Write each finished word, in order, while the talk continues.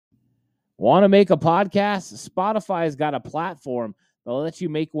Want to make a podcast? Spotify has got a platform that lets you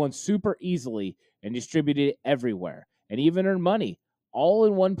make one super easily and distribute it everywhere and even earn money all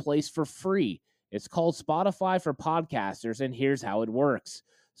in one place for free. It's called Spotify for Podcasters, and here's how it works.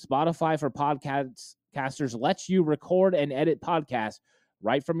 Spotify for Podcasters lets you record and edit podcasts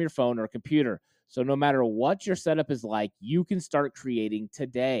right from your phone or computer. So no matter what your setup is like, you can start creating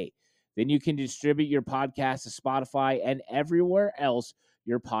today. Then you can distribute your podcast to Spotify and everywhere else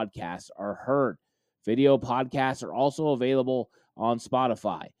your podcasts are heard. Video podcasts are also available on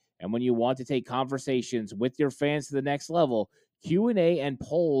Spotify. And when you want to take conversations with your fans to the next level, Q&A and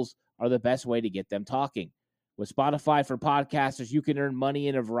polls are the best way to get them talking. With Spotify for Podcasters, you can earn money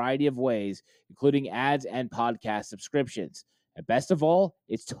in a variety of ways, including ads and podcast subscriptions. And best of all,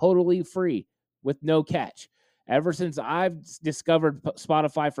 it's totally free with no catch. Ever since I've discovered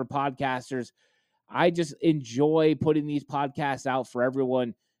Spotify for Podcasters, I just enjoy putting these podcasts out for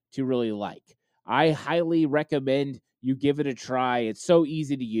everyone to really like. I highly recommend you give it a try. It's so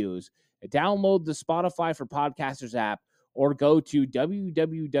easy to use. Download the Spotify for Podcasters app or go to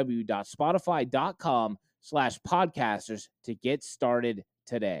www.spotify.com/podcasters to get started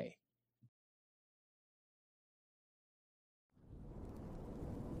today.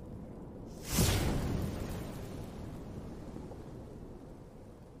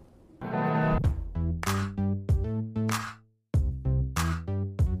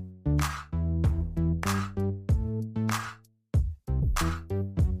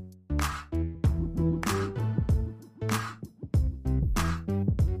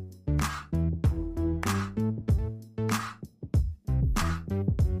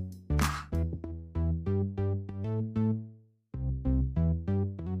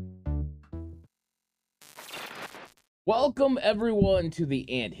 Welcome, everyone, to the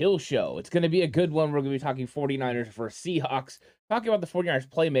Ant Hill Show. It's going to be a good one. We're going to be talking 49ers versus Seahawks, talking about the 49ers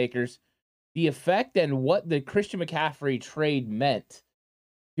playmakers, the effect and what the Christian McCaffrey trade meant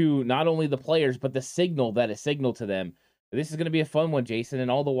to not only the players, but the signal that it signaled to them. This is going to be a fun one, Jason, and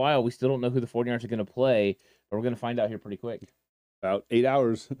all the while, we still don't know who the 49ers are going to play, but we're going to find out here pretty quick. About 8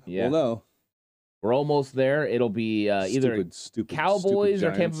 hours. Yeah. We'll know. We're almost there. It'll be either Cowboys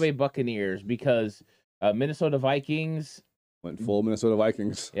or Tampa Bay Buccaneers because Minnesota Vikings went full Minnesota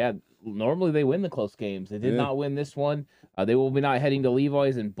Vikings. Yeah, normally they win the close games. They did not win this one. They will be not heading to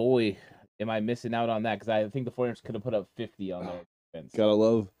Levi's, and boy, am I missing out on that because I think the 49ers could have put up 50 on their defense. Gotta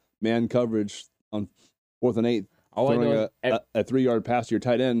love man coverage on 4th and 8. Throwing a 3-yard pass to your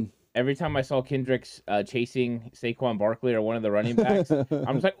tight end. Every time I saw Kendricks chasing Saquon Barkley or one of the running backs,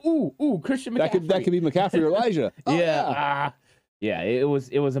 I'm just like, ooh, Christian McCaffrey. That could be McCaffrey or Elijah. Oh, yeah, it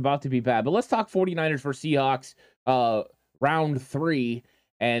was about to be bad. But let's talk 49ers versus Seahawks, round 3,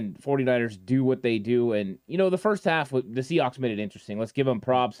 and 49ers do what they do. And, the first half, the Seahawks made it interesting. Let's give them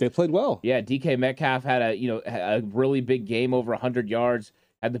props. They played well. Yeah, DK Metcalf had a really big game, over 100 yards.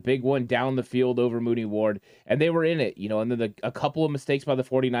 Had the big one down the field over Mooney Ward, and they were in it, and then a couple of mistakes by the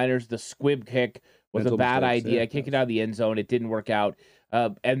 49ers. The squib kick was a bad idea. Kick it out of the end zone. It didn't work out.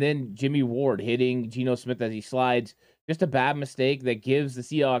 And then Jimmy Ward hitting Geno Smith as he slides. Just a bad mistake that gives the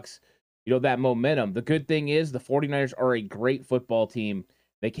Seahawks, that momentum. The good thing is the 49ers are a great football team.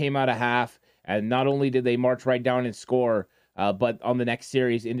 They came out of half, and not only did they march right down and score, but on the next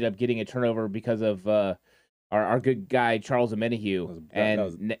series ended up getting a turnover because of our good guy, Charles Omenihu.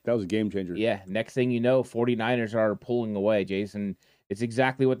 That was a game changer. Yeah, next thing you know, 49ers are pulling away, Jason. It's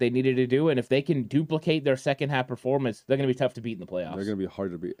exactly what they needed to do, and if they can duplicate their second-half performance, they're going to be tough to beat in the playoffs. They're going to be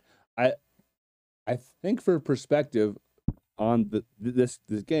hard to beat. I think for perspective on this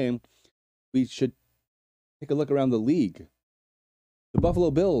game, we should take a look around the league. The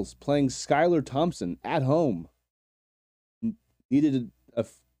Buffalo Bills playing Skylar Thompson at home needed a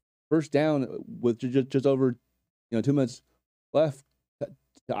first down with just over 2 minutes left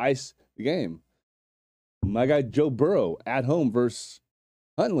to ice the game. My guy Joe Burrow at home versus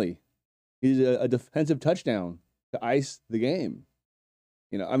Huntley needed a defensive touchdown to ice the game.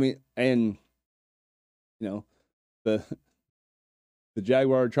 The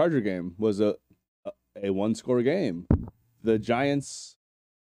Jaguar Charger game was a one-score game. The Giants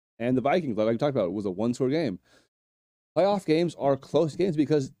and the Vikings, like I talked about, was a one-score game. Playoff games are close games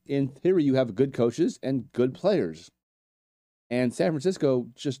because, in theory, you have good coaches and good players. And San Francisco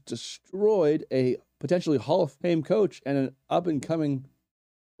just destroyed a potentially Hall of Fame coach and an up-and-coming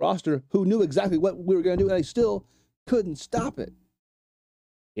roster who knew exactly what we were going to do, and they still couldn't stop it.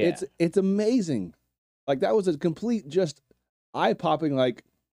 Yeah. It's amazing. Like, that was a complete just eye-popping, like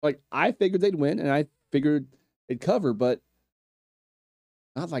I figured they'd win, and I figured they'd cover, but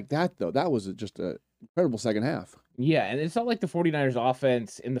not like that, though. That was just an incredible second half. Yeah, and it's not like the 49ers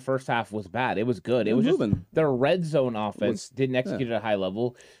offense in the first half was bad. It was good. It was just moving. their red zone offense didn't execute at a high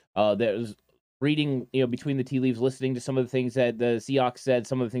level. There was reading, between the tea leaves, listening to some of the things that the Seahawks said,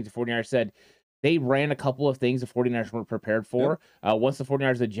 some of the things the 49ers said. They ran a couple of things the 49ers weren't prepared for. Once the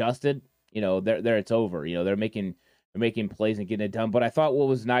 49ers adjusted, there it's over. They're making plays and getting it done. But I thought what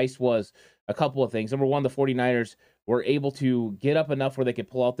was nice was a couple of things. Number one, the 49ers were able to get up enough where they could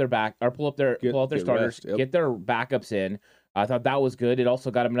pull out their starters, get their backups in. I thought that was good. It also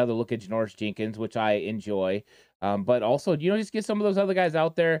got them another look at Janoris Jenkins, which I enjoy. But also, just get some of those other guys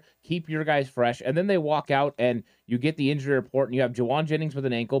out there, keep your guys fresh. And then they walk out and you get the injury report and you have Jawan Jennings with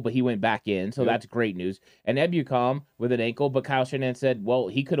an ankle, but he went back in. So that's great news. And Ebukam with an ankle, but Kyle Shanahan said, well,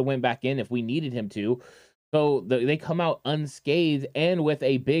 he could have went back in if we needed him to. So they come out unscathed and with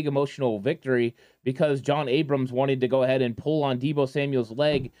a big emotional victory because John Abrams wanted to go ahead and pull on Deebo Samuel's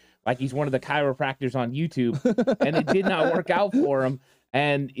leg like he's one of the chiropractors on YouTube, and it did not work out for him.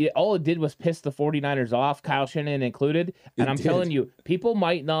 And all it did was piss the 49ers off, Kyle Shanahan included. And I'm telling you, people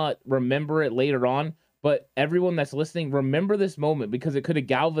might not remember it later on, but everyone that's listening, remember this moment because it could have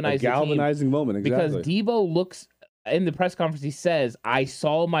galvanized the team. Moment, exactly. Because Deebo looks... In the press conference, he says, I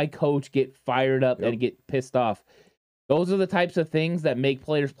saw my coach get fired up and get pissed off. Those are the types of things that make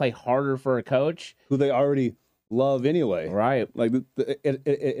players play harder for a coach. Who they already love anyway. Right. Like,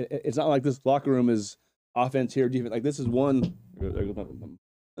 it's not like this locker room is offense here, defense. Like, this is one...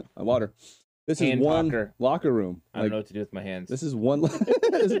 My water. This is one locker room. I don't know what to do with my hands. This is one...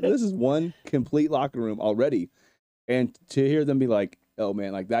 this is one complete locker room already. And to hear them be like, oh,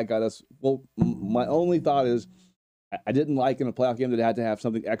 man, like, that got us... Well, my only thought is... I didn't like in a playoff game that it had to have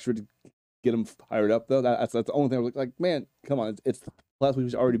something extra to get them fired up, though. That's the only thing I was like, man, come on. It's the playoffs. We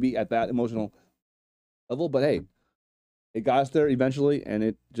should already be at that emotional level. But, hey, it got us there eventually, and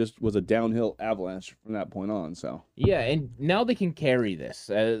it just was a downhill avalanche from that point on. So yeah, and now they can carry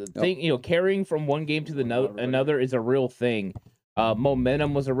this. Carrying from one game to another is a real thing.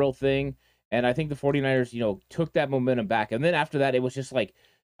 Momentum was a real thing, and I think the 49ers, took that momentum back. And then after that, it was just like,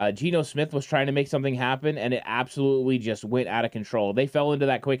 Geno Smith was trying to make something happen, and it absolutely just went out of control. They fell into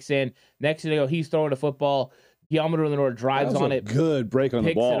that quicksand. Next thing you know, he's throwing a football. Diameter in the North drives on it. Good break on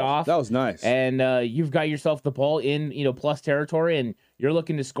the ball. It off, that was nice. And you've got yourself the ball in plus territory, and you're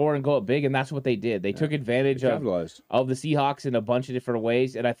looking to score and go up big, and that's what they did. They took advantage of the Seahawks in a bunch of different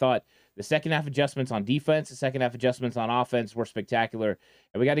ways, and I thought the second half adjustments on defense, the second half adjustments on offense were spectacular.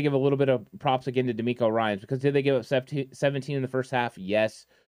 And we got to give a little bit of props again to D'Amico Ryans, because did they give up 17 in the first half? Yes.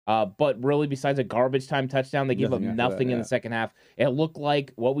 But really, besides a garbage time touchdown, they gave up nothing in the second half. It looked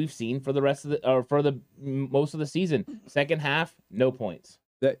like what we've seen for the rest of the most of the season. Second half, no points.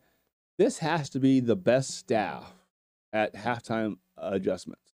 This has to be the best staff at halftime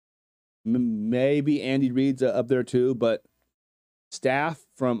adjustments. Maybe Andy Reid's up there too, but staff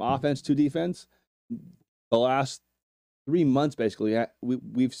from offense to defense, the last 3 months basically,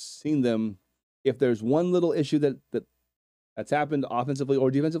 we've seen them. If there's one little issue that's happened offensively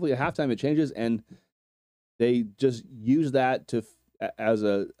or defensively at halftime, it changes, and they just use that as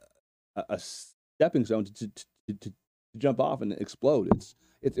a stepping stone to jump off and explode.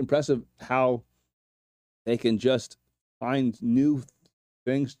 It's impressive how they can just find new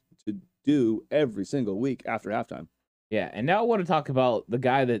things to do every single week after halftime. Yeah, and now I want to talk about the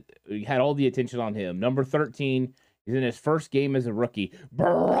guy that had all the attention on him. Number 13, he's in his first game as a rookie.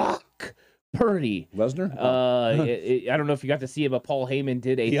 Brock Purdy. Lesnar? I don't know if you got to see it, but Paul Heyman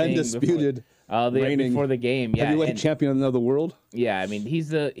did a thing undisputed before the game. Yeah, heavyweight champion of the world. Yeah, I mean,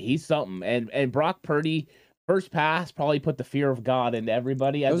 he's something. And Brock Purdy, first pass probably put the fear of God into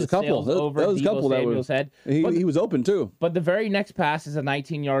everybody. As there was a couple. Over Deebo Samuel's head. He was open too. But the very next pass is a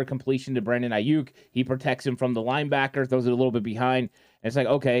 19-yard completion to Brandon Ayuk. He protects him from the linebacker, throws it a little bit behind. And it's like,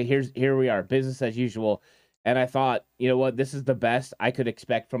 okay, here we are, business as usual. And I thought, you know what, this is the best I could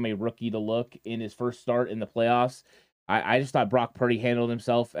expect from a rookie to look in his first start in the playoffs. I just thought Brock Purdy handled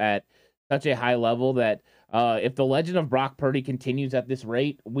himself at such a high level that if the legend of Brock Purdy continues at this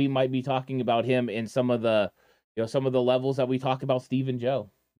rate, we might be talking about him in some of the levels that we talk about Steve and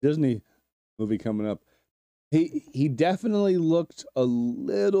Joe. Disney movie coming up. He definitely looked a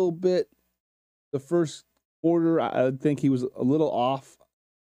little bit the first quarter. I think he was a little off,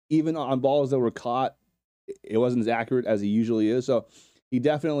 even on balls that were caught. It wasn't as accurate as he usually is. So he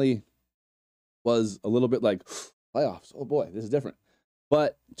definitely was a little bit like, playoffs, oh boy, this is different.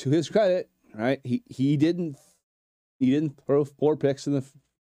 But to his credit, right, he didn't throw 4 picks in the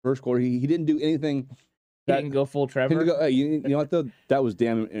first quarter. He didn't do anything. He didn't go full Trevor. You know what, though? That was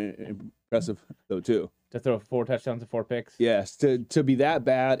damn impressive, though, too. To throw 4 touchdowns and 4 picks? Yes, to be that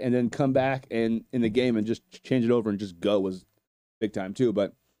bad and then come back and in the game and just change it over and just go was big time too.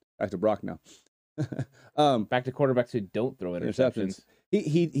 But back to Brock now. Back to quarterbacks who don't throw interceptions.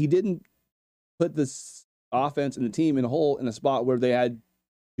 He didn't put this offense and the team in a spot where they had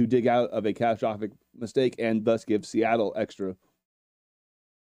to dig out of a catastrophic mistake and thus give Seattle extra.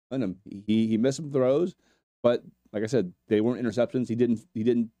 He missed some throws, but like I said, they weren't interceptions. He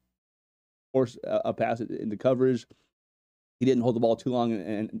didn't force a pass into coverage. He didn't hold the ball too long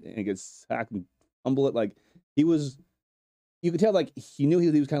and get sacked and fumble it. Like you could tell like he knew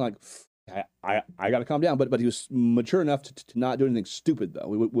he was kind of like, I got to calm down, but he was mature enough to not do anything stupid though,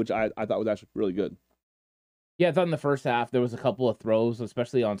 which I thought was actually really good. Yeah, I thought in the first half there was a couple of throws,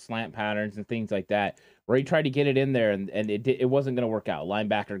 especially on slant patterns and things like that, where he tried to get it in there and it wasn't going to work out.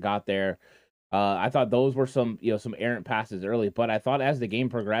 Linebacker got there. I thought those were some errant passes early, but I thought as the game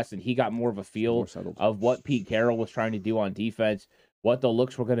progressed and he got more of a feel of what Pete Carroll was trying to do on defense, what the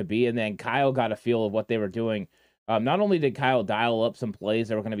looks were going to be, and then Kyle got a feel of what they were doing. Not only did Kyle dial up some plays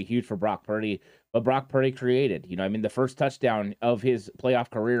that were going to be huge for Brock Purdy, but Brock Purdy created. The first touchdown of his playoff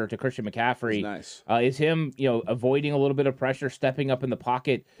career to Christian McCaffrey is him, avoiding a little bit of pressure, stepping up in the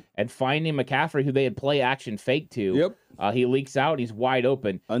pocket, and finding McCaffrey, who they had play action fake to. Yep. He leaks out, he's wide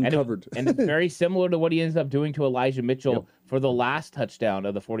open. Uncovered. And it's very similar to what he ends up doing to Elijah Mitchell for the last touchdown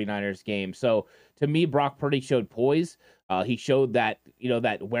of the 49ers game. So, to me, Brock Purdy showed poise. He showed that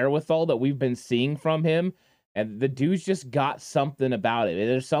wherewithal that we've been seeing from him. And the dude's just got something about it.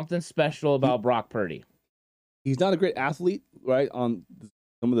 There's something special about Brock Purdy. He's not a great athlete, right, on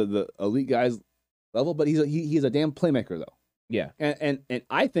some of the elite guys level, but he's a damn playmaker, though. Yeah. And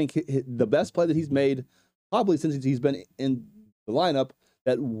I think the best play that he's made, probably since he's been in the lineup,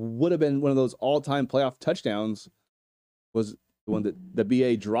 that would have been one of those all-time playoff touchdowns, was the one that the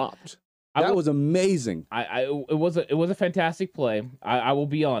BA dropped. That was amazing. It was a fantastic play. I will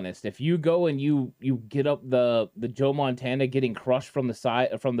be honest. If you go and you get up the Joe Montana getting crushed from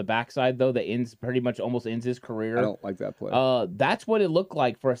the backside though, that pretty much almost ends his career. I don't like that play. That's what it looked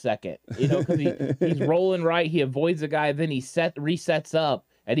like for a second. Because he's rolling right, he avoids a guy, then he resets up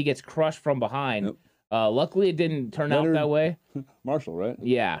and he gets crushed from behind. Yep. Luckily it didn't turn out that way. Marshall, right?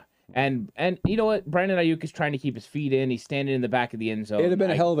 Yeah. And you know what? Brandon Ayuk is trying to keep his feet in. He's standing in the back of the end zone. It'd have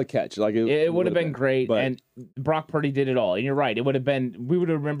been a hell of a catch. Like it would have been great. But... And Brock Purdy did it all. And you're right. We would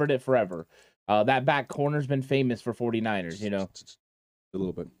have remembered it forever. That back corner's been famous for 49ers, A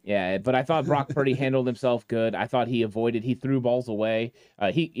little bit. Yeah, but I thought Brock Purdy handled himself good. I thought he threw balls away.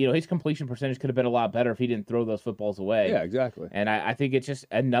 His completion percentage could have been a lot better if he didn't throw those footballs away. Yeah, exactly. And I think it's just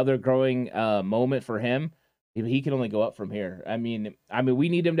another growing moment for him. He can only go up from here. I mean, we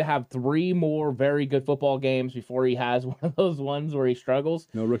need him to have 3 more very good football games before he has one of those ones where he struggles.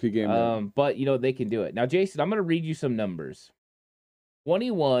 No rookie game. But they can do it. Now, Jason, I'm going to read you some numbers.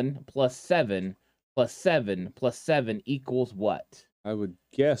 21 plus 7 plus 7 plus 7 equals what? I would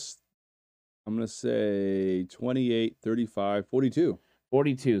guess, I'm going to say 28, 35, 42.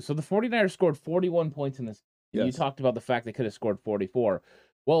 42. So the 49ers scored 41 points in this. Yes. You talked about the fact they could have scored 44.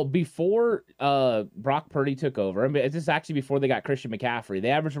 Well, before Brock Purdy took over, this is actually before they got Christian McCaffrey, they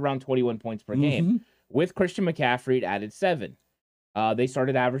averaged around 21 points per game. With Christian McCaffrey, it added 7. They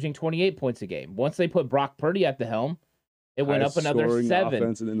started averaging 28 points a game. Once they put Brock Purdy at the helm, it went up another 7.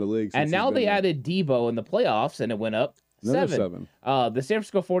 In the league and now they added Debo in the playoffs, and it went up 7. The San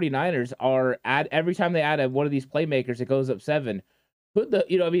Francisco 49ers every time they add one of these playmakers, it goes up 7.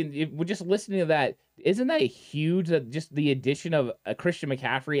 We're just listening to that. Isn't that huge that just the addition of Christian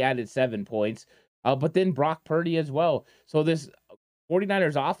McCaffrey added 7 points, but then Brock Purdy as well. So this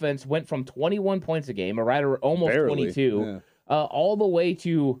 49ers offense went from 21 points a game, or almost barely, 22, all the way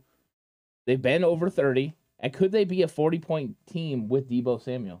to they've been over 30. And could they be a 40-point team with Debo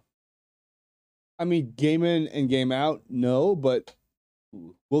Samuel? I mean, game in and game out, no, but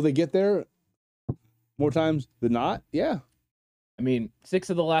will they get there more times than not? Yeah. I mean, 6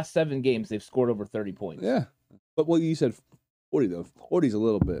 of the last 7 games, they've scored over 30 points. Yeah. But you said 40, though. 40's a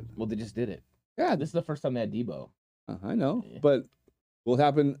little bit. Well, they just did it. Yeah. This is the first time they had Debo. I know. Yeah. But will it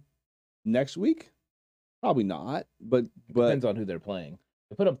happen next week? Probably not. But depends on who they're playing.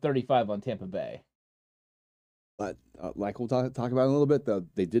 They put up 35 on Tampa Bay. But like we'll talk about in a little bit, though,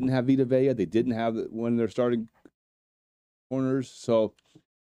 they didn't have Vita Vea. They didn't have one of their starting corners. So,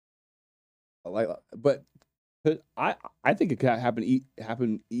 but I think it could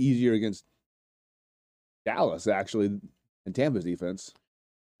happen easier against Dallas, actually, than Tampa's defense.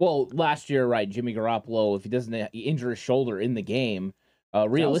 Well, last year, right, Jimmy Garoppolo, if he doesn't injure his shoulder in the game,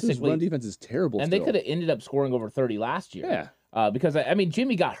 realistically, run defense is terrible. And still. They could have ended up scoring over 30 last year. Yeah. Because I mean,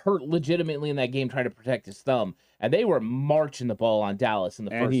 Jimmy got hurt legitimately in that game trying to protect his thumb, and they were marching the ball on Dallas in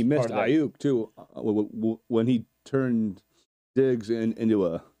the first. And he missed part of Ayuk too when he turned Diggs into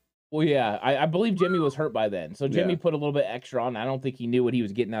a. Well, yeah, I believe Jimmy was hurt by then, so Jimmy Yeah. put a little bit extra on. I don't think he knew what he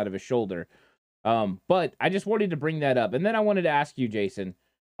was getting out of his shoulder. But I just wanted to bring that up, and then I wanted to ask you, Jason.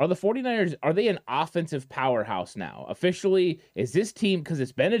 Are the 49ers, are they an offensive powerhouse now? Officially, is this team, because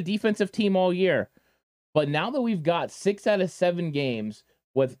it's been a defensive team all year, but now that we've got 6 out of 7 games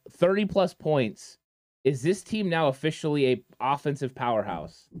with 30-plus points, is this team now officially a offensive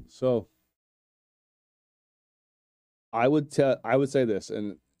powerhouse? So I would say this,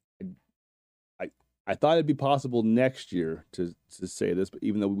 and I thought it'd be possible next year to say this, but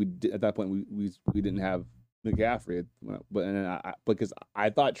even though at that point we didn't have McCaffrey, but because I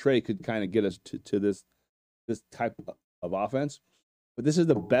thought Trey could kind of get us to this type of offense, but this is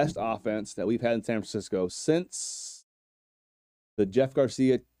the best offense that we've had in San Francisco since the Jeff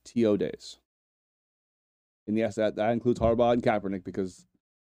Garcia TO days. And yes, that includes Harbaugh and Kaepernick because,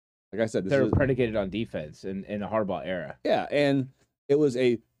 like I said, they're predicated on defense in a Harbaugh era. Yeah, and it was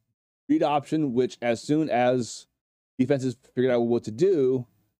a read option, which as soon as defenses figured out what to do,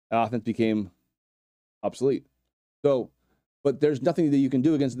 offense became obsolete. So, but there's nothing that you can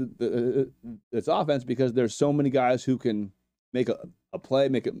do against this offense because there's so many guys who can make a play,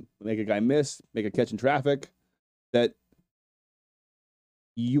 make a guy miss, make a catch in traffic, that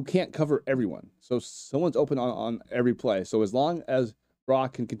you can't cover everyone. So someone's open on every play. So as long as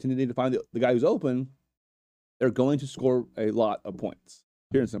Brock can continue to find the guy who's open, they're going to score a lot of points.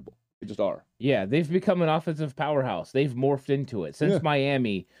 Pure and simple. They just are. Yeah, they've become an offensive powerhouse. They've morphed into it. Since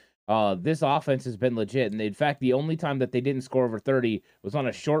Miami, this offense has been legit. And in fact, the only time that they didn't score over 30 was on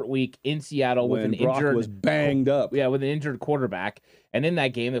a short week in Seattle when with an Brock injured was banged up. Yeah, with an injured quarterback. And in that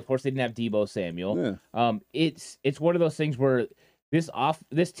game, of course, they didn't have Deebo Samuel. Yeah. It's one of those things where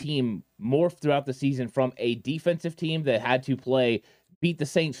this team morphed throughout the season from a defensive team that had to beat the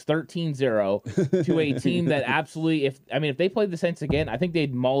Saints 13-0 to a team that absolutely, if they played the Saints again, I think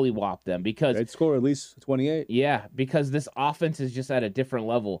they'd mollywop them because they'd score at least 28. Yeah, because this offense is just at a different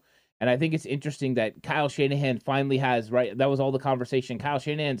level. And I think it's interesting that Kyle Shanahan finally has, right, that was all the conversation. Kyle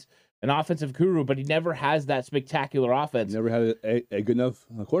Shanahan's an offensive guru, but he never has that spectacular offense. He never had a good enough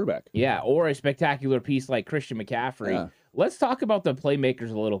quarterback. Yeah, or a spectacular piece like Christian McCaffrey. Yeah. Let's talk about the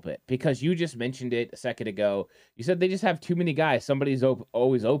playmakers a little bit because you just mentioned it a second ago. You said they just have too many guys. Somebody's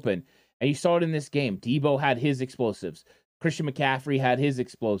always open. And you saw it in this game. Deebo had his explosives. Christian McCaffrey had his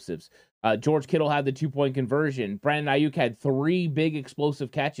explosives. George Kittle had the 2-point conversion. Brandon Ayuk had 3 big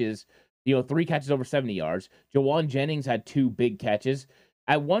explosive catches, 3 catches over 70 yards. Jawan Jennings had 2 big catches.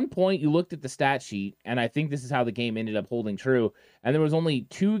 At one point, you looked at the stat sheet, and I think this is how the game ended up holding true, and there was only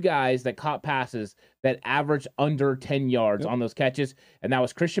 2 guys that caught passes that averaged under 10 yards on those catches, and that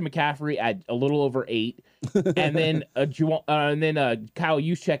was Christian McCaffrey at a little over 8, and then Kyle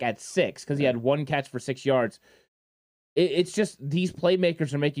Juszczyk at 6 because he had 1 catch for 6 yards. It's just these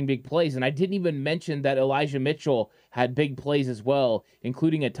playmakers are making big plays, and I didn't even mention that Elijah Mitchell had big plays as well,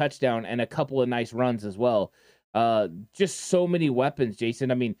 including a touchdown and a couple of nice runs as well. Just so many weapons,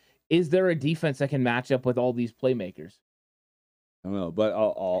 Jason. I mean, is there a defense that can match up with all these playmakers? I don't know, but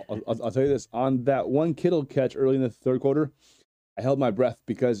I'll tell you this: on that one Kittle catch early in the third quarter, I held my breath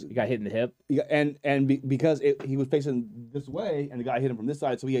because he got hit in the hip, because he was facing this way, and the guy hit him from this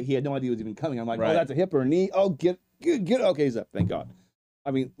side, so he had no idea he was even coming. I'm like, right. Oh, that's a hip or a knee. Oh, get okay, he's up. Thank God.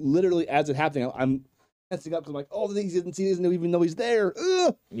 I mean, literally as it's happening, I'm messing up because I'm like, oh, he doesn't even know he's there.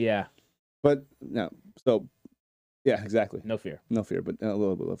 Ugh. Yeah, but no, so. Yeah, exactly. No fear, but a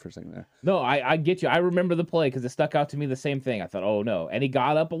little bit for a second there. No, I get you. I remember the play because it stuck out to me the same thing. I thought, oh no, and he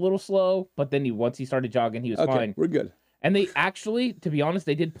got up a little slow, but then once he started jogging, he was fine. We're good. And they actually, to be honest,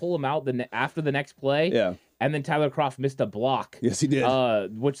 they did pull him out after the next play. Yeah. And then Tyler Kroft missed a block. Yes, he did.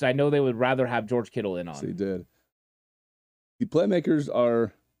 Which I know they would rather have George Kittle in on. Yes, he did. The playmakers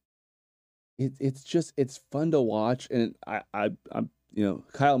are. It's fun to watch, and I'm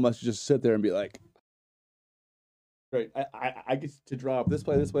Kyle must just sit there and be like. Great. I get to draw up this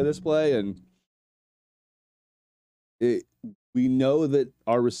play, and we know that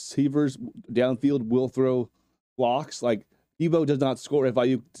our receivers downfield will throw blocks. Like Deebo does not score if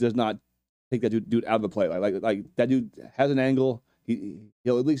Ayuk does not take that dude out of the play. Like that dude has an angle.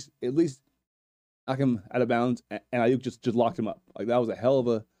 He'll at least knock him out of bounds, and Ayuk just locked him up. Like that was a hell of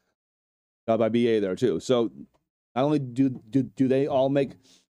a job by BA there too. So not only do they all make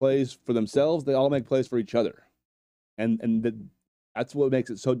plays for themselves, they all make plays for each other. And that's what makes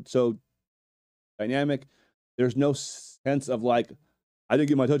it so dynamic. There's no sense of like, I didn't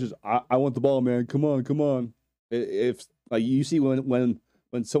get my touches. I want the ball, man. Come on. If Like you see when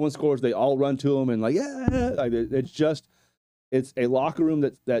someone scores, they all run to them and like, yeah, like it's a locker room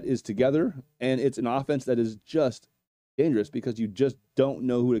that is together, and it's an offense that is just dangerous because you just don't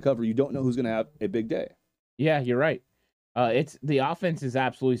know who to cover. You don't know who's going to have a big day. Yeah, you're right. It's the offense is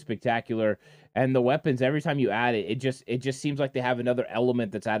absolutely spectacular, and the weapons. Every time you add it, it just seems like they have another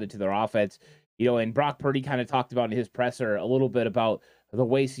element that's added to their offense. And Brock Purdy kind of talked about in his presser a little bit about the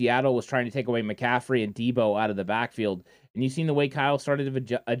way Seattle was trying to take away McCaffrey and Debo out of the backfield, and you've seen the way Kyle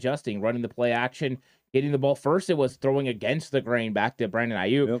started adjusting, running the play action, getting the ball. First, it was throwing against the grain back to Brandon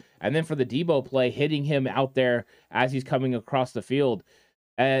Ayuk, and then for the Debo play, hitting him out there as he's coming across the field.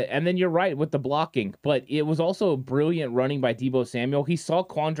 And then you're right with the blocking, but it was also brilliant running by Debo Samuel. He saw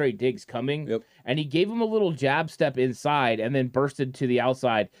Quandre Diggs coming, and he gave him a little jab step inside and then bursted to the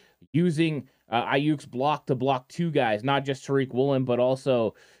outside using Ayuk's block to block two guys, not just Tariq Woolen, but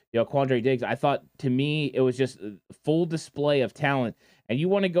also Quandre Diggs. I thought, to me, it was just a full display of talent. And you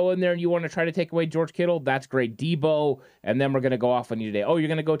want to go in there and you want to try to take away George Kittle, that's great. Debo, and then we're going to go off on you today. Oh, you're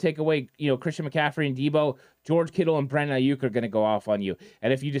going to go take away, Christian McCaffrey and Debo. George Kittle and Brandon Ayuk are going to go off on you.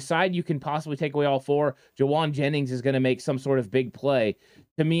 And if you decide you can possibly take away all four, Jawan Jennings is going to make some sort of big play.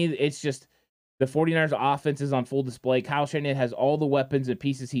 To me, it's just the 49ers offense is on full display. Kyle Shanahan has all the weapons and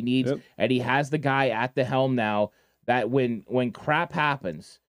pieces he needs, and he has the guy at the helm now that when crap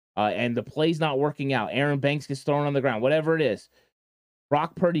happens and the play's not working out, Aaron Banks gets thrown on the ground, whatever it is,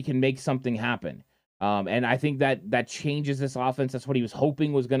 Brock Purdy can make something happen. And I think that changes this offense. That's what he was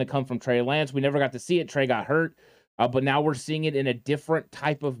hoping was going to come from Trey Lance. We never got to see it. Trey got hurt. But now we're seeing it in a different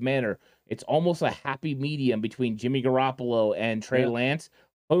type of manner. It's almost a happy medium between Jimmy Garoppolo and Trey Lance.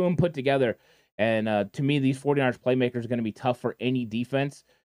 Boom, put together. And to me, these 49ers playmakers are going to be tough for any defense.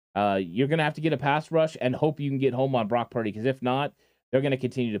 You're going to have to get a pass rush and hope you can get home on Brock Purdy, because if not, they're going to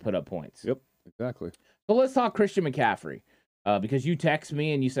continue to put up points. Yep, exactly. So let's talk Christian McCaffrey. Because you text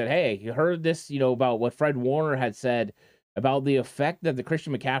me and you said, hey, you heard this, about what Fred Warner had said about the effect that the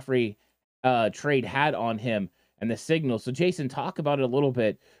Christian McCaffrey trade had on him and the signal. So, Jason, talk about it a little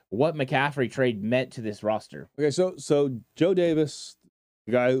bit, what McCaffrey trade meant to this roster. Okay, so Joe Davis,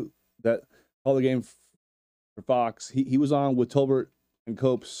 the guy that called the game for Fox, he was on with Tolbert and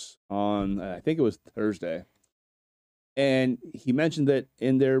Copes on, I think it was Thursday. And he mentioned that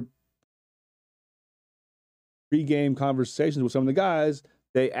in their pre-game conversations with some of the guys,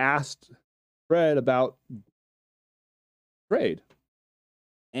 they asked Fred about trade.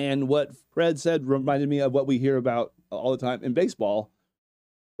 And what Fred said reminded me of what we hear about all the time in baseball.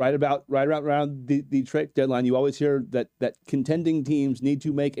 Right around the trade deadline, you always hear that contending teams need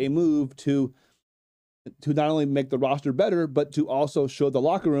to make a move to not only make the roster better, but to also show the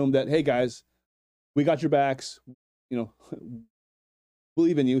locker room that, hey guys, we got your backs,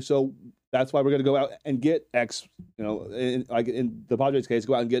 believe in you. So that's why we're going to go out and get X, like in the Padres case,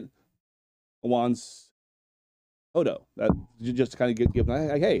 go out and get Juan's Odo. That just to kind of give them,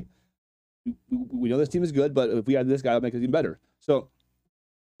 like, hey, we know this team is good, but if we had this guy, it'll make it even better. So,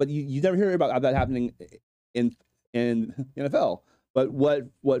 but you never hear about that happening in NFL. But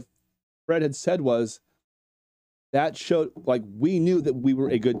what Fred had said was that showed, like, we knew that we were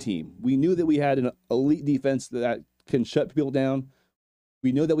a good team. We knew that we had an elite defense that can shut people down.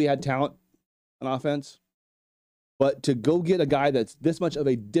 We knew that we had talent on offense, but to go get a guy that's this much of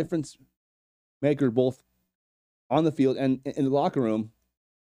a difference maker, both on the field and in the locker room,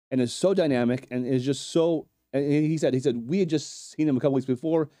 and is so dynamic and is just so. And he said we had just seen him a couple weeks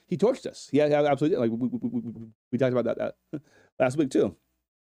before. He torched us. He had absolutely, like we talked about that last week too.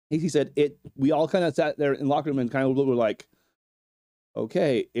 He said it. We all kind of sat there in the locker room and kind of were like,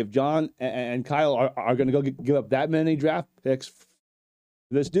 okay, if John and Kyle are going to go give up that many draft picks,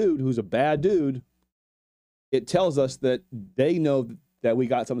 this dude who's a bad dude, it tells us that they know that we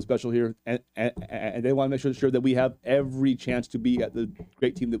got something special here, and they want to make sure that we have every chance to be at the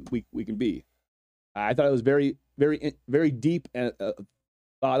great team that we can be. I thought it was very, very, very deep and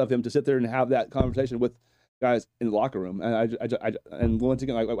thought of him to sit there and have that conversation with guys in the locker room. And and once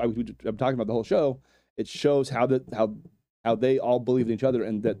again, I'm talking about the whole show. It shows how they all believe in each other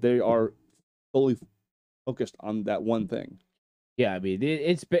and that they are fully focused on that one thing. Yeah, I mean,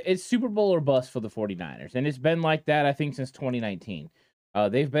 it's Super Bowl or bust for the 49ers, and it's been like that, I think, since 2019.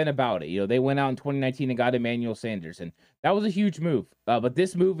 They've been about it. They went out in 2019 and got Emmanuel Sanders, and that was a huge move. But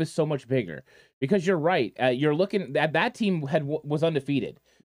this move is so much bigger because you're right. You're looking at that team was undefeated.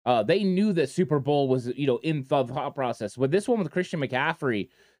 They knew that Super Bowl was in the thought process. With this one with Christian McCaffrey,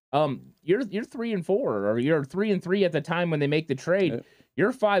 you're 3-4, or you're 3-3 at the time when they make the trade. Yeah.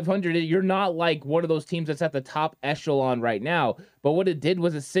 You're 500. You're not like one of those teams that's at the top echelon right now. But what it did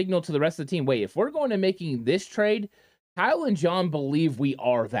was a signal to the rest of the team. Wait, if we're going to making this trade, Kyle and John believe we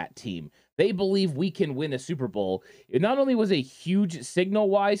are that team. They believe we can win a Super Bowl. It not only was a huge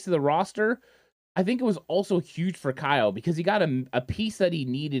signal-wise to the roster, I think it was also huge for Kyle because he got a piece that he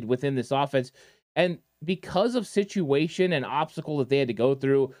needed within this offense. And because of situation and obstacle that they had to go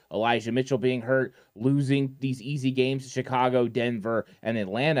through, Elijah Mitchell being hurt, losing these easy games to Chicago, Denver, and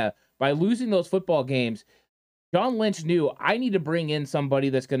Atlanta, by losing those football games, John Lynch knew I need to bring in somebody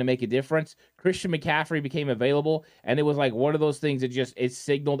that's going to make a difference. Christian McCaffrey became available, and it was like one of those things that just it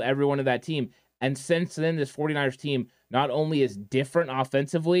signaled everyone in that team. And since then, this 49ers team not only is different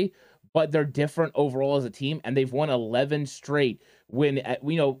offensively, but they're different overall as a team, and they've won 11 straight. When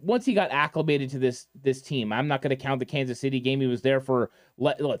once he got acclimated to this team, I'm not going to count the Kansas City game. He was there for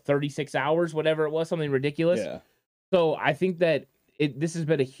 36 hours, whatever it was, something ridiculous. Yeah. So I think that this has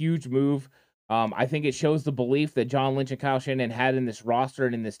been a huge move. I think it shows the belief that John Lynch and Kyle Shanahan had in this roster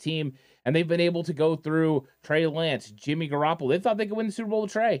and in this team, and they've been able to go through Trey Lance, Jimmy Garoppolo. They thought they could win the Super Bowl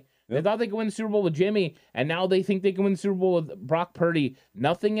with Trey. They thought they could win the Super Bowl with Jimmy, and now they think they can win the Super Bowl with Brock Purdy.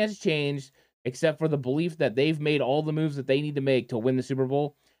 Nothing has changed except for the belief that they've made all the moves that they need to make to win the Super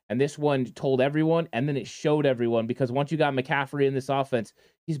Bowl. And this one told everyone, and then it showed everyone, because once you got McCaffrey in this offense,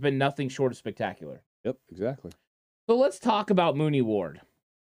 he's been nothing short of spectacular. Yep, exactly. So let's talk about Mooney Ward.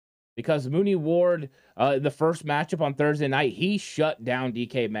 Because Mooney Ward, the first matchup on Thursday night, he shut down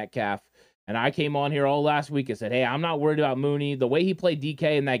DK Metcalf. And I came on here all last week and said, hey, I'm not worried about Mooney. The way he played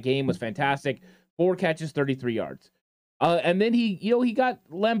DK in that game was fantastic. 4 catches, 33 yards. And then he got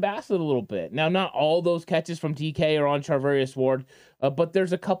lambasted a little bit. Now, not all those catches from DK are on Charvarius Ward, but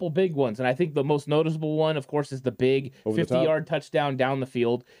there's a couple big ones. And I think the most noticeable one, of course, is the big 50-yard touchdown down the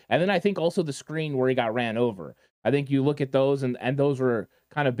field. And then I think also the screen where he got ran over. I think you look at those, and those were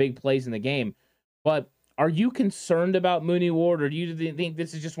kind of big plays in the game. But are you concerned about Mooney Ward, or do you think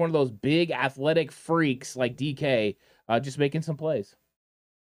this is just one of those big athletic freaks like DK just making some plays?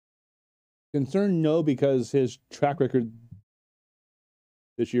 Concerned, no, because his track record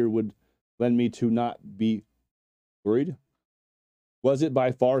this year would lend me to not be worried. Was it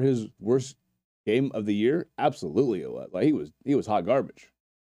by far his worst game of the year? Absolutely it was. Like he was hot garbage.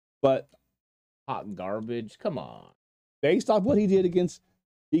 But hot garbage? Come on. Based off what he did against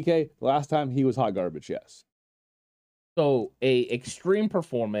DK last time, he was hot garbage, yes. So a extreme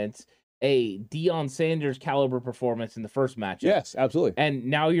performance, a Deion Sanders caliber performance in the first matchup. Yes, absolutely. And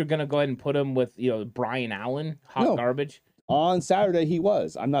now you're going to go ahead and put him with, Brian Allen, hot garbage? On Saturday, he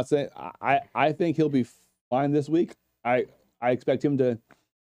was. I'm not saying I think he'll be fine this week. I expect him to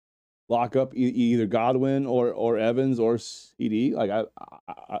lock up either Godwin or Evans or CD. Like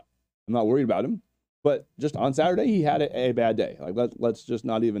I'm not worried about him. But just on Saturday, he had a bad day. Like let's just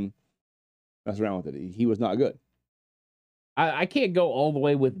not even mess around with it. He was not good. I can't go all the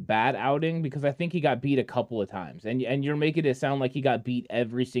way with bad outing because I think he got beat a couple of times. And you're making it sound like he got beat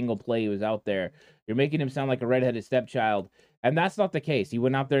every single play he was out there. You're making him sound like a redheaded stepchild. And that's not the case. He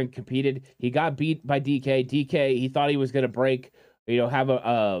went out there and competed. He got beat by DK. DK, he thought he was going to break, have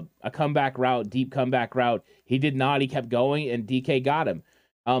a comeback route, deep comeback route. He did not. He kept going, and DK got him.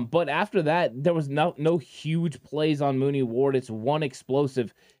 But after that, there was no huge plays on Mooney Ward. It's one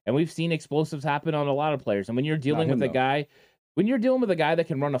explosive, and we've seen explosives happen on a lot of players. And when you're dealing with a guy that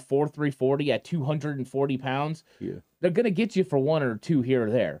can run a 4.3 40 at 240 pounds, they're going to get you for one or two here or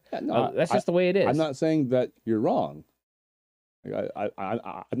there. Yeah, that's just the way it is. I'm not saying that you're wrong.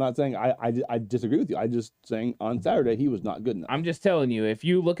 I'm not saying I disagree with you. I'm just saying on Saturday he was not good enough. I'm just telling you, if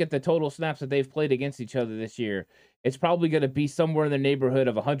you look at the total snaps that they've played against each other this year, it's probably going to be somewhere in the neighborhood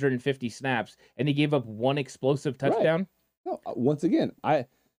of 150 snaps, and he gave up one explosive touchdown. Right. No, once again,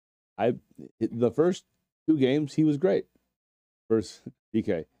 the first 2 games he was great. First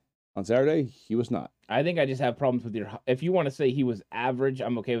DK. On Saturday, he was not. I think I just have problems with if you want to say he was average,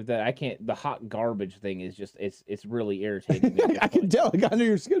 I'm okay with that. I can't. The hot garbage thing is just, it's really irritating me. I can tell. It got under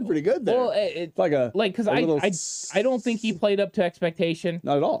your skin pretty good there. Well, it's because I don't think he played up to expectation.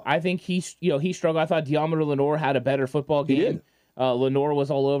 Not at all. I think he struggled. I thought Deommodore Lenoir had a better football game. He did. Lenoir was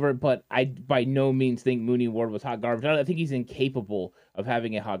all over it, but I by no means think Mooney Ward was hot garbage. I think he's incapable of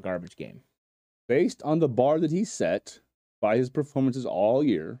having a hot garbage game. Based on the bar that he set by his performances all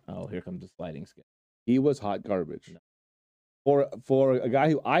year. Oh, here comes the sliding scale. He was hot garbage. No. For a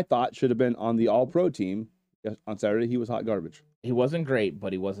guy who I thought should have been on the All-Pro team on Saturday, he was hot garbage. He wasn't great,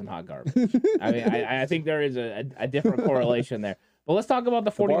 but he wasn't hot garbage. I mean, I think there is a different correlation there. But let's talk about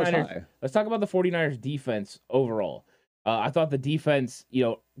the 49ers. Let's talk about the 49ers defense overall. I thought the defense,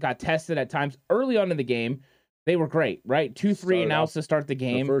 got tested at times early on in the game. They were great, right? 2 3-and-outs to start the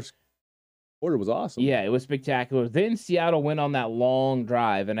game. The first quarter was awesome. Yeah, it was spectacular. Then Seattle went on that long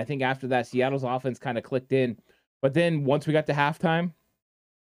drive, and I think after that, Seattle's offense kind of clicked in. But then once we got to halftime,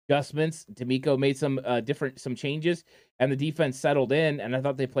 adjustments, D'Amico made some changes, and the defense settled in, and I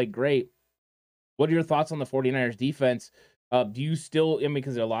thought they played great. What are your thoughts on the 49ers defense? Do you still,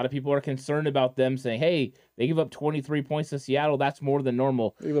 because a lot of people are concerned about them saying, hey, they give up 23 points to Seattle. That's more than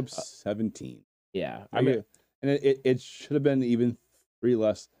normal. They gave up 17. Yeah. And it should have been even 3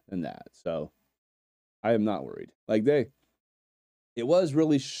 less than that. So I am not worried. It was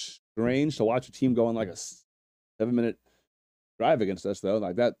really strange to watch a team go on like a 7-minute drive against us, though.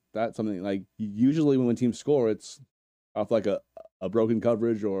 Like that's something like usually when teams score, it's off like a broken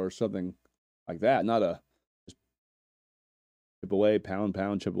coverage or something like that, not a just chip away, pound,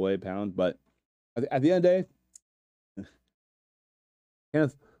 chip away, pound. But at the end of the day,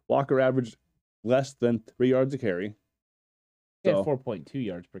 Kenneth Walker averaged less than 3 yards a carry. He had 4.2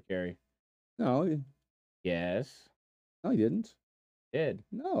 yards per carry. No. Yes. No, he didn't. He did.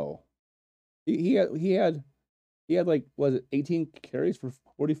 No. He had like, was it 18 carries for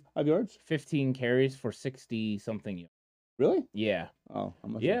 45 yards? 15 carries for 60 something yards. Really? Yeah. Oh,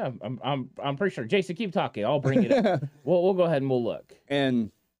 yeah. I'm pretty sure. Jason, keep talking. I'll bring it up. We'll go ahead and we'll look.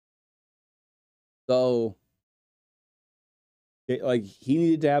 And so, he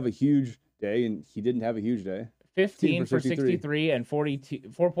needed to have a huge day, and he didn't have a huge day. 15 for 63 and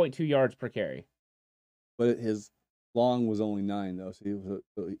 4.2 yards per carry. But his long was only 9 though,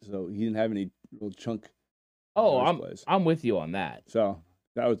 so he didn't have any real chunk. Oh, I'm with you on that. So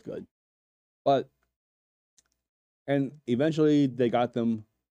that was good, and eventually they got them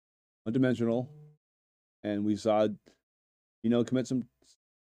one-dimensional, and we saw, commit some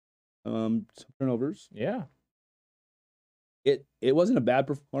turnovers. Yeah, it wasn't a bad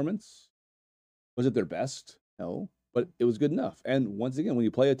performance. Was it their best? No, but it was good enough. And once again, when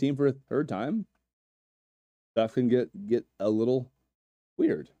you play a team for a third time, stuff can get a little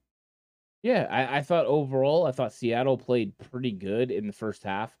weird. Yeah, I thought overall, Seattle played pretty good in the first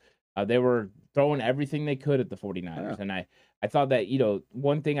half. They were throwing everything they could at the 49ers. Yeah. And I thought that,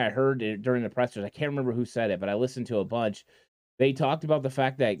 one thing I heard during the pressers, I can't remember who said it, but I listened to a bunch. They talked about the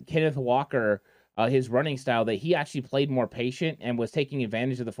fact that Kenneth Walker, his running style, that he actually played more patient and was taking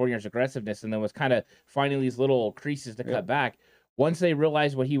advantage of the 49ers aggressiveness, and then was kind of finding these little creases to cut back. Once they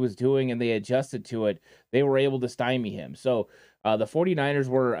realized what he was doing and they adjusted to it, they were able to stymie him. So the 49ers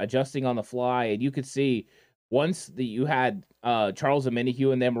were adjusting on the fly, and you could see once you had Charles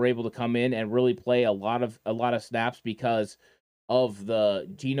Omenihu and them were able to come in and really play a lot of snaps because of the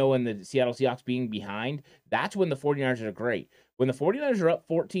Geno and the Seattle Seahawks being behind, that's when the 49ers are great. When the 49ers are up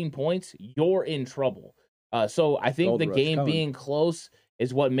 14 points, you're in trouble. So I think the game being close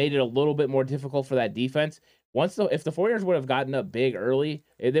is what made it a little bit more difficult for that defense. If the 49ers would have gotten up big early,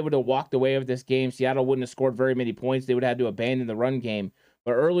 they would have walked away with this game. Seattle wouldn't have scored very many points. They would have had to abandon the run game.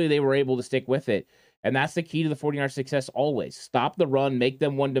 But early, they were able to stick with it. And that's the key to the 49ers' success always. Stop the run, make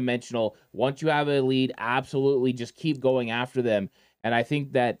them one-dimensional. Once you have a lead, absolutely just keep going after them. And I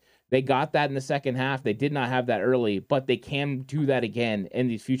think that they got that in the second half. They did not have that early, but they can do that again in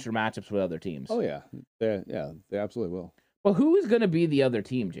these future matchups with other teams. Oh, yeah. They absolutely will. Well, who is going to be the other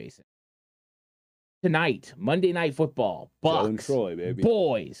team, Jason? Tonight, Monday Night Football, Bucks, and Troy, baby.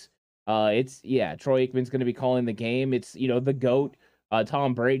 Boys. Troy Aikman's going to be calling the game. It's, the GOAT,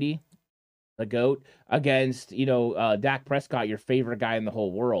 Tom Brady, the GOAT, against, Dak Prescott, your favorite guy in the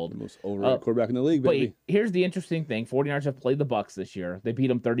whole world. The most overrated quarterback in the league, baby. But here's the interesting thing. 49ers have played the Bucks this year. They beat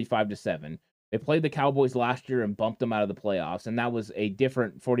them 35-7. They played the Cowboys last year and bumped them out of the playoffs, and that was a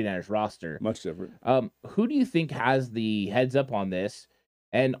different 49ers roster. Much different. Who do you think has the heads up on this?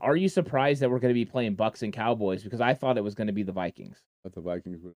 And are you surprised that we're going to be playing Bucks and Cowboys? Because I thought it was going to be the Vikings. But the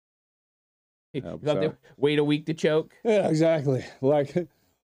Vikings would. They wait a week to choke? Yeah, exactly. Like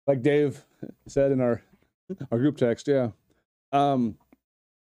Dave said in our group text, yeah.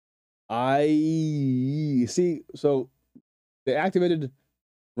 I see. So they activated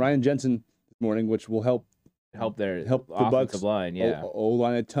Ryan Jensen this morning, which will help the Bucks line, yeah.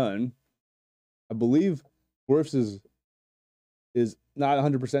 O-line a ton. I believe Wirfs is not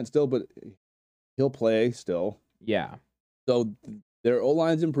 100% still, but he'll play still. Yeah. So their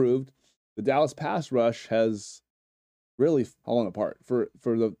O-line's improved. The Dallas pass rush has really fallen apart. For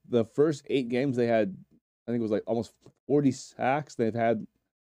the first 8 games they had, I think it was like almost 40 sacks. They've had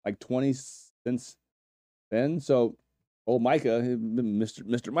like 20 since then. So old Micah,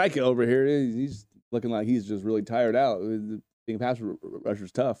 Mr. Micah over here, he's looking like he's just really tired out. Being a pass rusher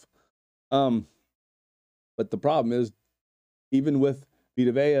is tough. But the problem is, even with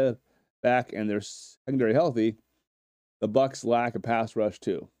Vita Vea back and their secondary healthy, the Bucks lack a pass rush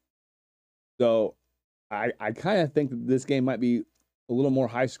too. So I kind of think that this game might be a little more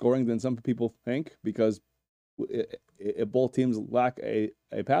high scoring than some people think, because if both teams lack a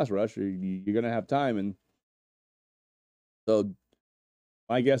pass rush, you're going to have time. And so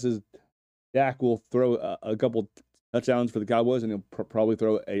my guess is Dak will throw a couple touchdowns for the Cowboys, and he'll probably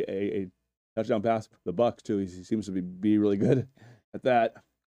throw a touchdown pass for the Bucks too. He seems to be really good at that.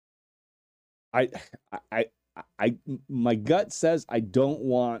 My gut says I don't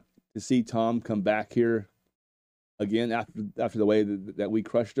want to see Tom come back here again after the way that we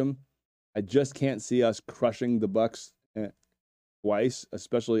crushed him. I just can't see us crushing the Bucks twice,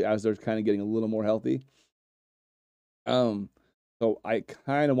 especially as they're kind of getting a little more healthy. So I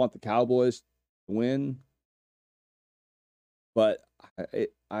kind of want the Cowboys to win, but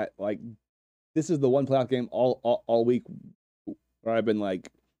I like this is the one playoff game all week where I've been like,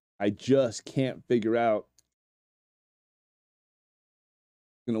 I just can't figure out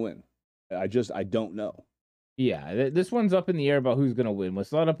who's gonna win. I don't know. Yeah, this one's up in the air about who's going to win.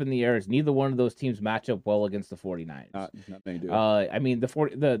 What's not up in the air is neither one of those teams match up well against the 49ers. Not many do. I mean,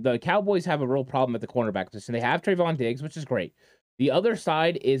 the Cowboys have a real problem at the cornerback position. They have Trayvon Diggs, which is great. The other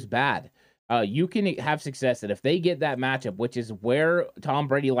side is bad. You can have success, and if they get that matchup, which is where Tom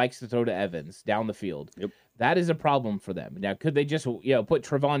Brady likes to throw to Evans down the field, that is a problem for them. Now, could they just put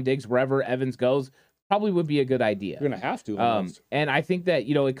Trayvon Diggs wherever Evans goes? Probably would be a good idea. You're gonna have to. And I think that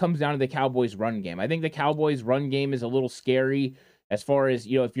it comes down to the Cowboys' run game. I think the Cowboys' run game is a little scary as far as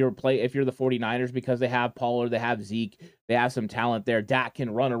if you're the 49ers, because they have Pollard, they have Zeke, they have some talent there. Dak can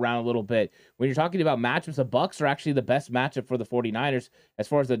run around a little bit. When you're talking about matchups, the Bucks are actually the best matchup for the 49ers as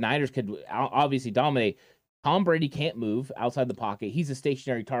far as the Niners could obviously dominate. Tom Brady can't move outside the pocket. He's a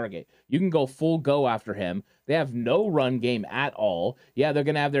stationary target. You can go full go after him. They have no run game at all. Yeah, they're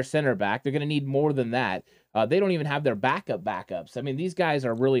going to have their center back. They're going to need more than that. They don't even have their backups. I mean, these guys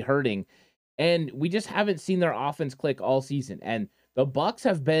are really hurting, and we just haven't seen their offense click all season. And the Bucks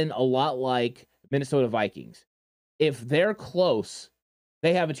have been a lot like Minnesota Vikings. If they're close,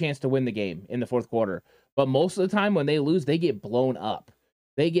 they have a chance to win the game in the fourth quarter. But most of the time when they lose, they get blown up.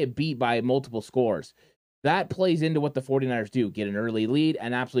 They get beat by multiple scores. That plays into what the 49ers do, get an early lead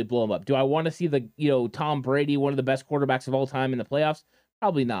and absolutely blow them up. Do I want to see Tom Brady, one of the best quarterbacks of all time in the playoffs?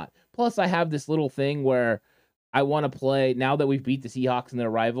 Probably not. Plus, I have this little thing where I want to play, now that we've beat the Seahawks and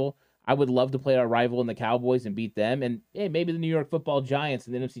their rival, I would love to play our rival in the Cowboys and beat them. And hey, maybe the New York Football Giants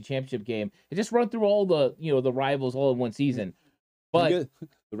in the NFC Championship game. And just run through all the, the rivals all in one season. But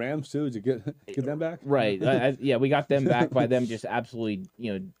the Rams too, did you get them back? Right. Yeah, we got them back by them just absolutely,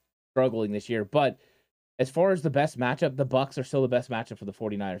 struggling this year. But as far as the best matchup, the Bucks are still the best matchup for the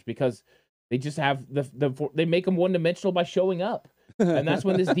 49ers because they just have they make them one-dimensional by showing up. And that's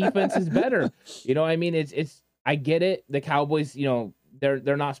when this defense is better. I mean, it's I get it. The Cowboys,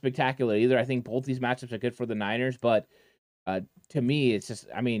 they're not spectacular either. I think both these matchups are good for the Niners, but to me, it's just,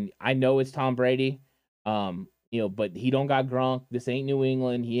 I mean, I know it's Tom Brady, but he don't got Gronk. This ain't New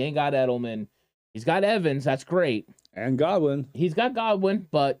England. He ain't got Edelman. He's got Evans. That's great. And Godwin. He's got Godwin,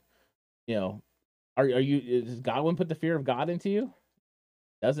 but does Godwin put the fear of God into you?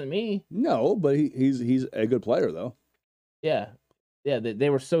 Doesn't me. No, but he's a good player though. Yeah. They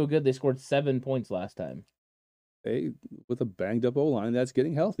were so good. They scored 7 points last time. With a banged up O-line that's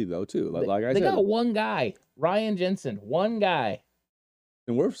getting healthy though too. Like I said, they got one guy, Ryan Jensen, one guy.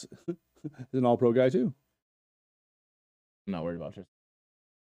 And Wirfs is an all-pro guy too. I'm not worried about Tristan.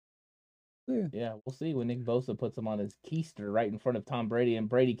 Yeah, we'll see when Nick Bosa puts him on his keister right in front of Tom Brady, and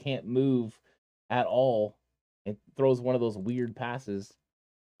Brady can't move at all and throws one of those weird passes.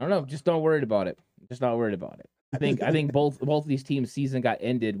 I don't know. Just not worried about it. Just not worried about it. I think both of these teams' season got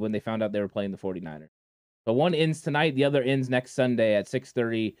ended when they found out they were playing the 49ers. So one ends tonight, the other ends next Sunday at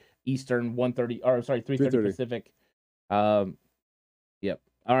 6:30 Eastern, 3:30 Pacific. Yep.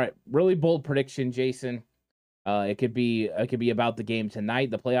 All right. Really bold prediction, Jason. It could be about the game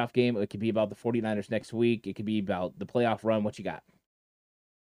tonight, the playoff game. It could be about the 49ers next week. It could be about the playoff run. What you got?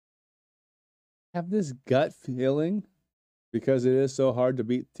 I have this gut feeling, because it is so hard to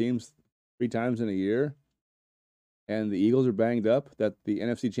beat teams 3 times in a year, and the Eagles are banged up, that the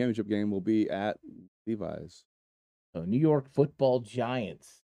NFC Championship game will be at Levi's. So New York Football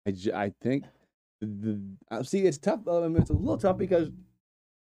Giants. I think see, it's tough. It's a little tough because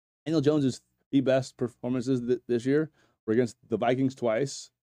Daniel Jones' the best performances this year were against the Vikings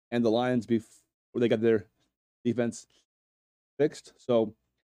twice and the Lions before they got their defense fixed. So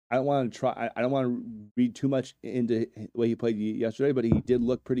I don't want to read too much into the way he played yesterday, but he did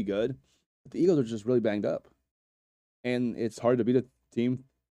look pretty good. But the Eagles are just really banged up, and it's hard to beat a team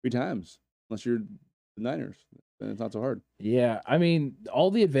 3 times unless you're the Niners. Then it's not so hard. Yeah, I mean, all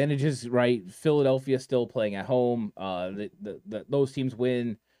the advantages, right? Philadelphia still playing at home. Those teams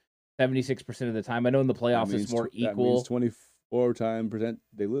win. 76% of the time. I know in the playoffs it's more equal. That means 24%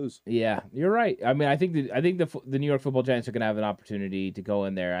 they lose. Yeah, you're right. I mean, I think the New York Football Giants are going to have an opportunity to go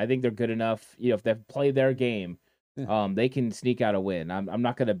in there. I think they're good enough. If they play their game, they can sneak out a win. I'm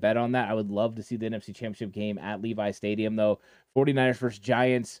not going to bet on that. I would love to see the NFC Championship game at Levi Stadium, though. 49ers versus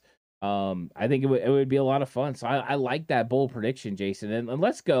Giants. I think it would be a lot of fun. So I like that bold prediction, Jason. And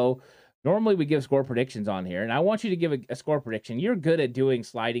let's go. Normally we give score predictions on here, and I want you to give a score prediction. You're good at doing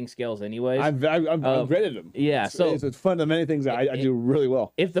sliding scales anyways. I'm great at them. Yeah, so it's fun of many things I do really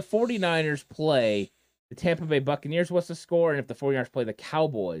well. If the 49ers play the Tampa Bay Buccaneers, what's the score? And if the 49ers play the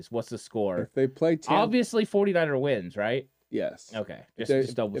Cowboys, what's the score? If they play Tampa... Obviously 49er wins, right? Yes. Okay,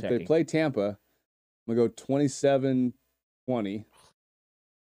 just double checking. If they play Tampa, I'm going to go 27-20.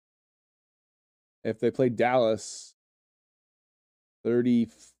 If they play Dallas, 34-24.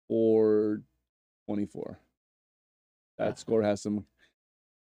 That score has some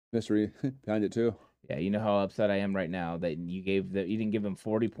mystery behind it too. Yeah, you know how upset I am right now that you didn't give them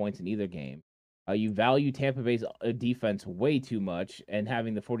 40 points in either game. You value Tampa Bay's defense way too much, and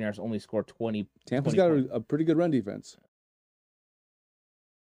having the 49ers only score 20. Tampa's got a pretty good run defense.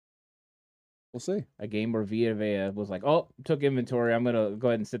 We'll see. A game where Vita was like, "Oh, took inventory. I'm gonna go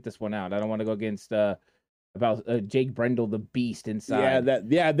ahead and sit this one out. I don't want to go against Jake Brendel, the beast inside."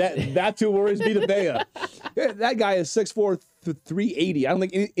 That's who worries Vita. That guy is 6'4", 380. I don't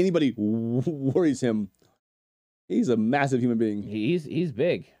think anybody worries him. He's a massive human being. He's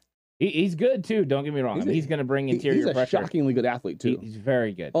big. He's good too. Don't get me wrong. He's going to bring interior pressure. He's a shockingly good athlete too. He's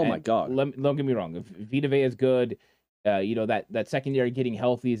very good. Oh my God! Don't get me wrong. If Vita Vea is good, that secondary getting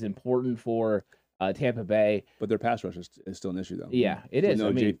healthy is important for Tampa Bay. But their pass rush is still an issue though. Yeah, it is.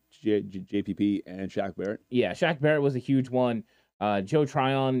 JPP and Shaq Barrett. Yeah, Shaq Barrett was a huge one. Joe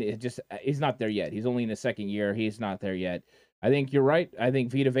Tryon is not there yet. He's only in his second year. He's not there yet. I think you're right. I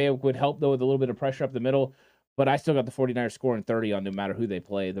think Vita Vea would help though with a little bit of pressure up the middle. But I still got the 49ers scoring 30 on no matter who they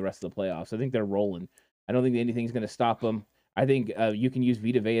play the rest of the playoffs. I think they're rolling. I don't think anything's going to stop them. I think you can use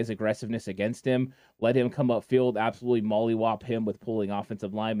Vita Vea's aggressiveness against him. Let him come upfield, absolutely mollywop him with pulling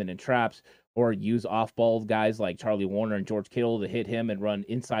offensive linemen and traps, or use off-ball guys like Charlie Warner and George Kittle to hit him and run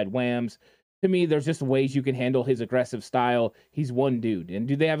inside whams. To me, there's just ways you can handle his aggressive style. He's one dude. And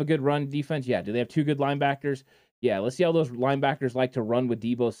do they have a good run defense? Yeah. Do they have two good linebackers? Yeah, let's see how those linebackers like to run with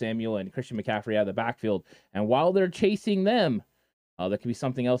Deebo Samuel and Christian McCaffrey out of the backfield. And while they're chasing them, there could be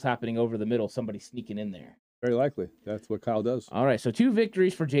something else happening over the middle, somebody sneaking in there. Very likely. That's what Kyle does. All right, so 2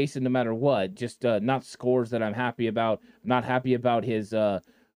 victories for Jason no matter what. Just not scores that I'm happy about. I'm not happy about his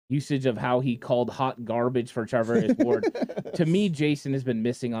usage of how he called hot garbage for Charvarius Ward. To me, Jason has been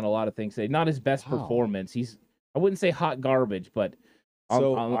missing on a lot of things today. Not his best performance. I wouldn't say hot garbage, but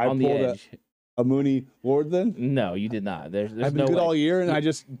on the edge. A Mooney Ward then? No, you did not. There's I've been good all year, and I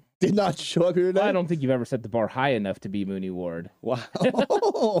just did not show up here today. I don't think you've ever set the bar high enough to be Mooney Ward. Wow.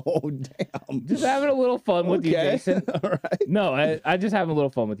 Damn. Just having a little fun with you, Jason. All right. No, I just having a little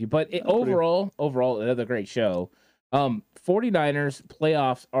fun with you. But overall, another great show. 49ers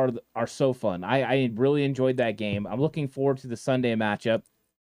playoffs are so fun. I really enjoyed that game. I'm looking forward to the Sunday matchup.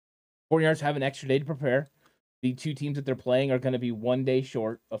 49ers have an extra day to prepare. The 2 teams that they're playing are going to be 1 day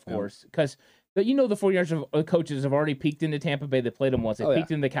short, of course, because the 49ers coaches have already peeked into Tampa Bay. They played them once. They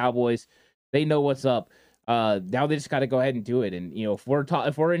peeked into the Cowboys. They know what's up. Now they just got to go ahead and do it. And if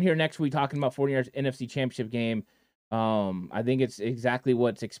we're in here next week talking about 49ers NFC Championship game, I think it's exactly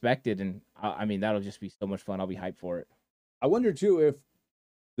what's expected. And I mean that'll just be so much fun. I'll be hyped for it. I wonder too if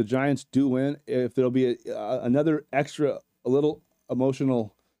the Giants do win, if there'll be another extra a little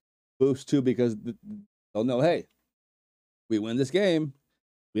emotional boost too, because they'll know, hey, we win this game,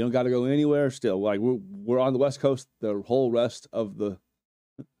 we don't got to go anywhere still. Like we're on the West Coast the whole rest of the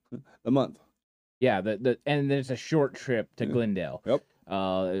month. Yeah, and there's a short trip to Glendale. Yep.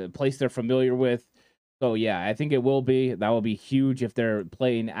 A place they're familiar with. So yeah, I think that will be huge if they're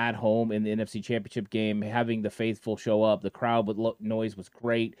playing at home in the NFC Championship game, having the faithful show up. The crowd with noise was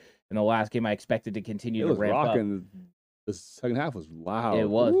great. In the last game, I expected to continue to ramp up. The second half was loud. It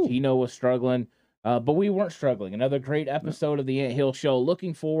was. Ooh. Gino was struggling. But we weren't struggling. Another great episode of the Ant Hill Show.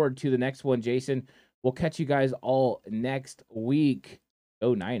 Looking forward to the next one, Jason. We'll catch you guys all next week.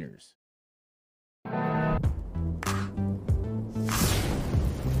 Go Niners.